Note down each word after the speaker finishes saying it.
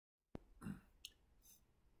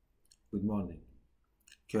Good morning.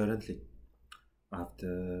 Currently,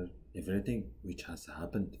 after everything which has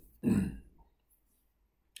happened,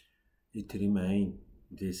 it remains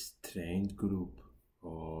this trained group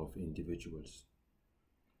of individuals.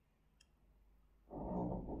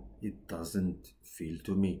 It doesn't feel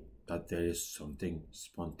to me that there is something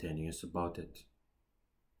spontaneous about it.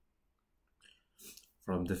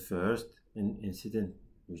 From the first incident,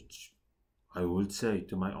 which I would say,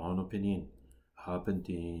 to my own opinion, happened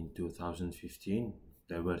in 2015,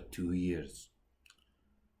 there were 2 years.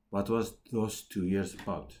 What was those 2 years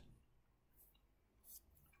about?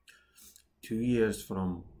 2 years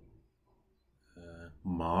from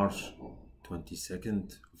March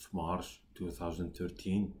 22nd of March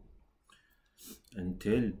 2013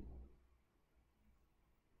 until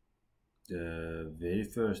the very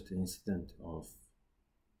first incident of,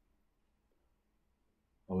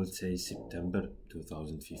 I would say, September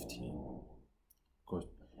 2015. Because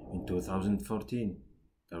in 2014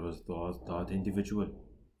 there was that individual,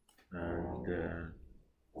 and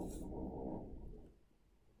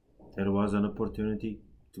there was an opportunity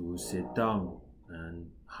to sit down and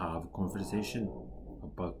have a conversation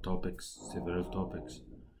about topics, several topics,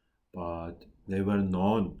 but they were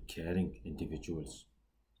non-caring individuals.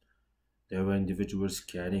 They were individuals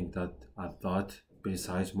caring that at that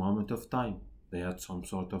precise moment of time they had some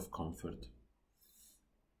sort of comfort.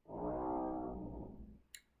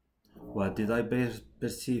 What did I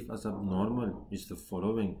perceive as abnormal is the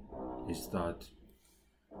following, is that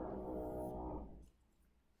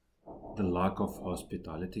the lack of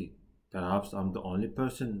hospitality. Perhaps I'm the only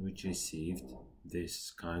person which received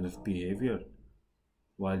this kind of behavior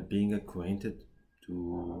while being acquainted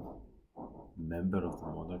to a member of the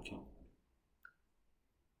monarchy.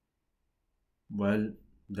 Well,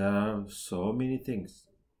 there are so many things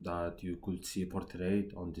that you could see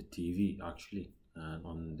portrayed on the TV actually and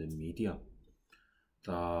on the media,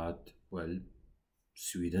 that, well,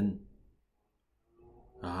 Sweden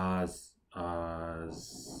has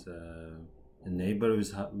as a neighbor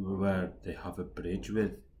where they have a bridge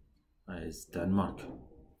with is Denmark,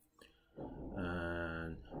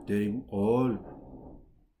 and during all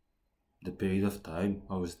the period of time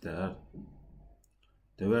I was there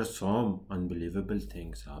were some unbelievable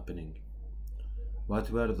things happening. What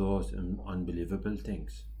were those unbelievable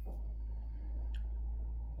things?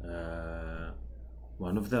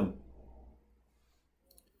 One of them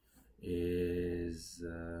is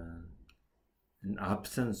an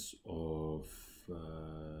absence of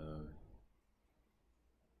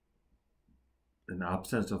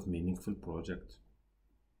meaningful projects.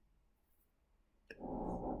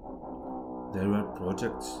 There were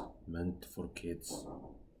projects meant for kids.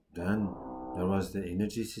 Then there was the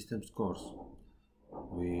energy systems course,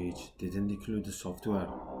 which didn't include the software.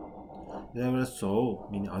 There were so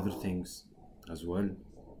many other things as well.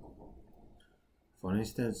 For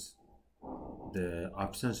instance, the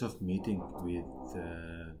absence of meeting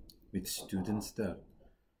with students there,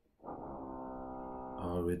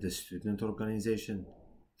 or with the student organization,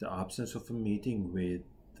 the absence of a meeting with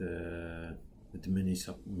the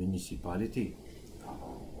municipality,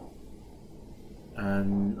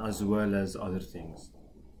 and as well as other things.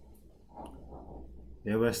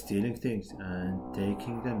 They were stealing things and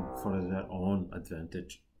taking them for their own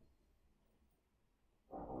advantage.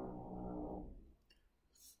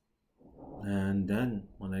 And then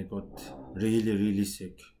when I got really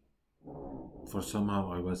sick, for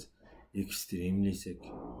somehow I was extremely sick.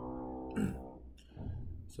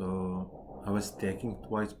 So I was taken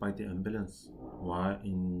twice by the ambulance. Why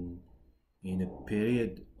in a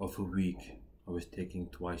period of a week I was taken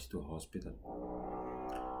twice to hospital.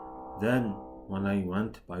 Then when I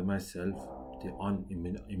went by myself, the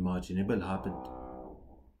unimaginable happened.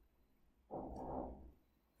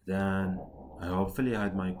 Then I hopefully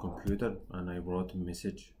had my computer and I wrote a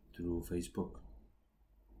message through Facebook.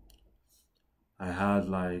 I had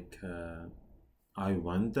I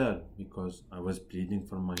went there because I was bleeding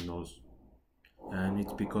from my nose, and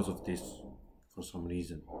it's because of this, for some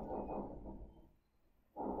reason.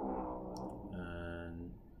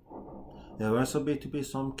 And there was supposed to be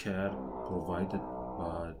some care provided,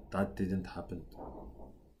 but that didn't happen.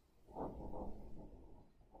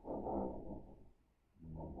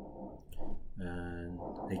 And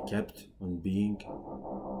I kept on being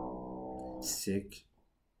sick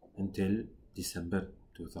until December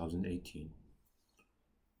 2018.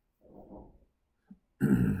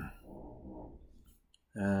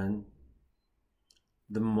 And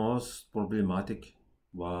the most problematic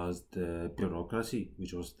was the bureaucracy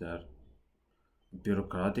which was there.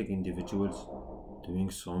 Bureaucratic individuals doing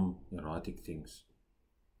some erratic things.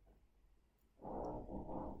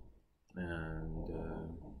 and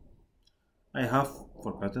I have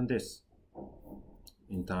forgotten this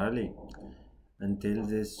entirely until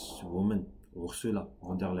this woman, Ursula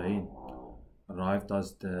von der Leyen, arrived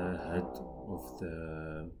as the head of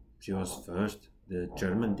the. She was first the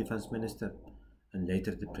German defense minister and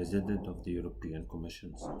later the president of the European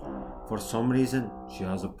Commission. For some reason, she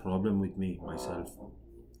has a problem with me myself.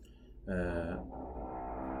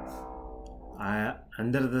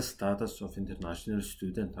 Under the status of international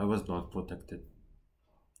student, I was not protected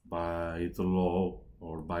by the law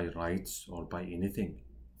or by rights or by anything.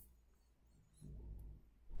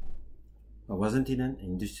 I wasn't in an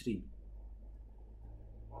industry,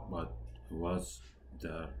 but I was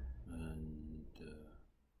there, and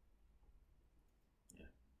yeah.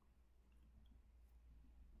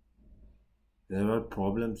 There were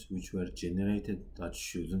problems which were generated that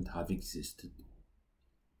shouldn't have existed.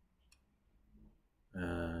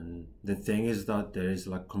 And the thing is that there is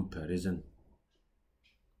like comparison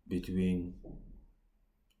between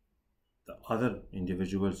the other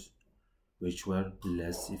individuals which were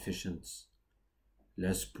less efficient,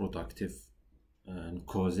 less productive, and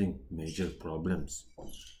causing major problems,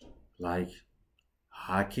 like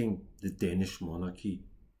hacking the Danish monarchy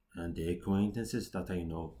and the acquaintances that I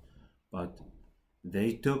know. But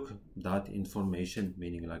they took that information,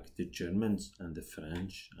 meaning like the Germans and the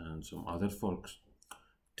French and some other folks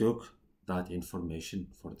took that information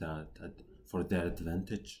for their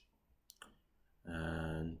advantage,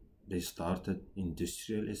 and they started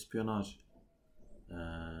industrial espionage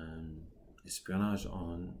and espionage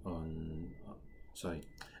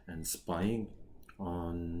and spying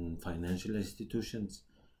on financial institutions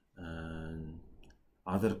and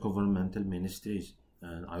other governmental ministries,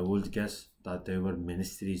 and I would guess that they were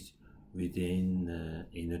ministries within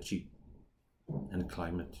energy and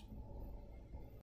climate.